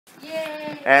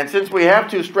And since we have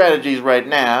two strategies right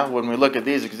now, when we look at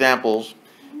these examples,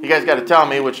 you guys got to tell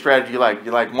me which strategy you like.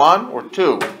 You like 1 or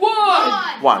 2?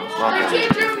 1! 1.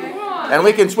 Okay. And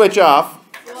we can switch off,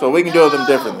 so we can do them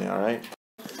differently, all right?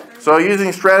 So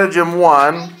using stratagem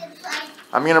 1,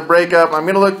 I'm going to break up, I'm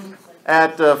going to look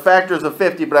at factors of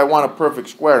 50, but I want a perfect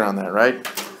square on that, right?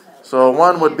 So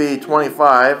 1 would be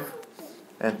 25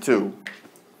 and 2.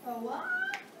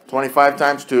 25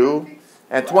 times 2.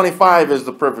 And 25 is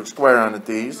the perfect square on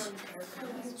these.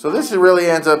 So this really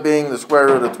ends up being the square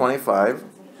root of 25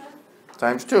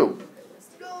 times 2.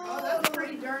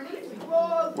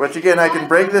 Which again, I can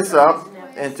break this up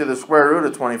into the square root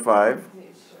of 25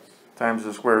 times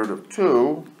the square root of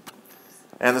 2.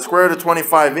 And the square root of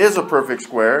 25 is a perfect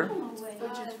square.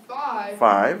 Which is 5.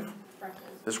 5.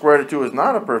 The square root of 2 is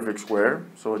not a perfect square,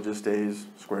 so it just stays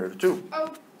square root of 2.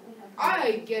 Oh,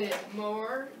 I get it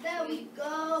more. There we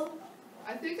go.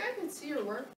 I think I can see your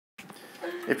work.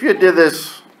 If you did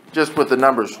this just with the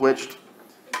numbers switched,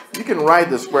 you can write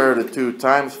the square root of 2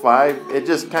 times 5. It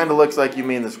just kind of looks like you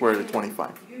mean the square root of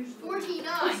 25.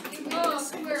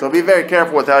 49. So be very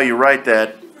careful with how you write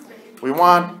that. We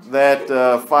want that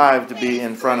 5 to be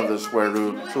in front of the square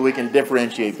root so we can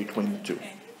differentiate between the two.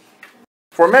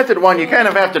 For method 1, you kind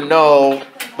of have to know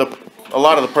a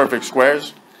lot of the perfect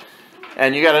squares.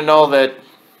 And you got to know that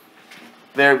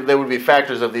there would be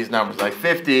factors of these numbers. Like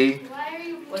 50,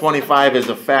 25 is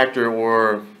a factor,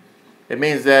 or it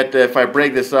means that if I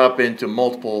break this up into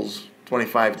multiples,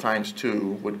 25 times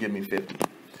 2 would give me 50.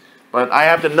 But I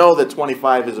have to know that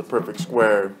 25 is a perfect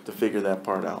square to figure that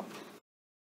part out.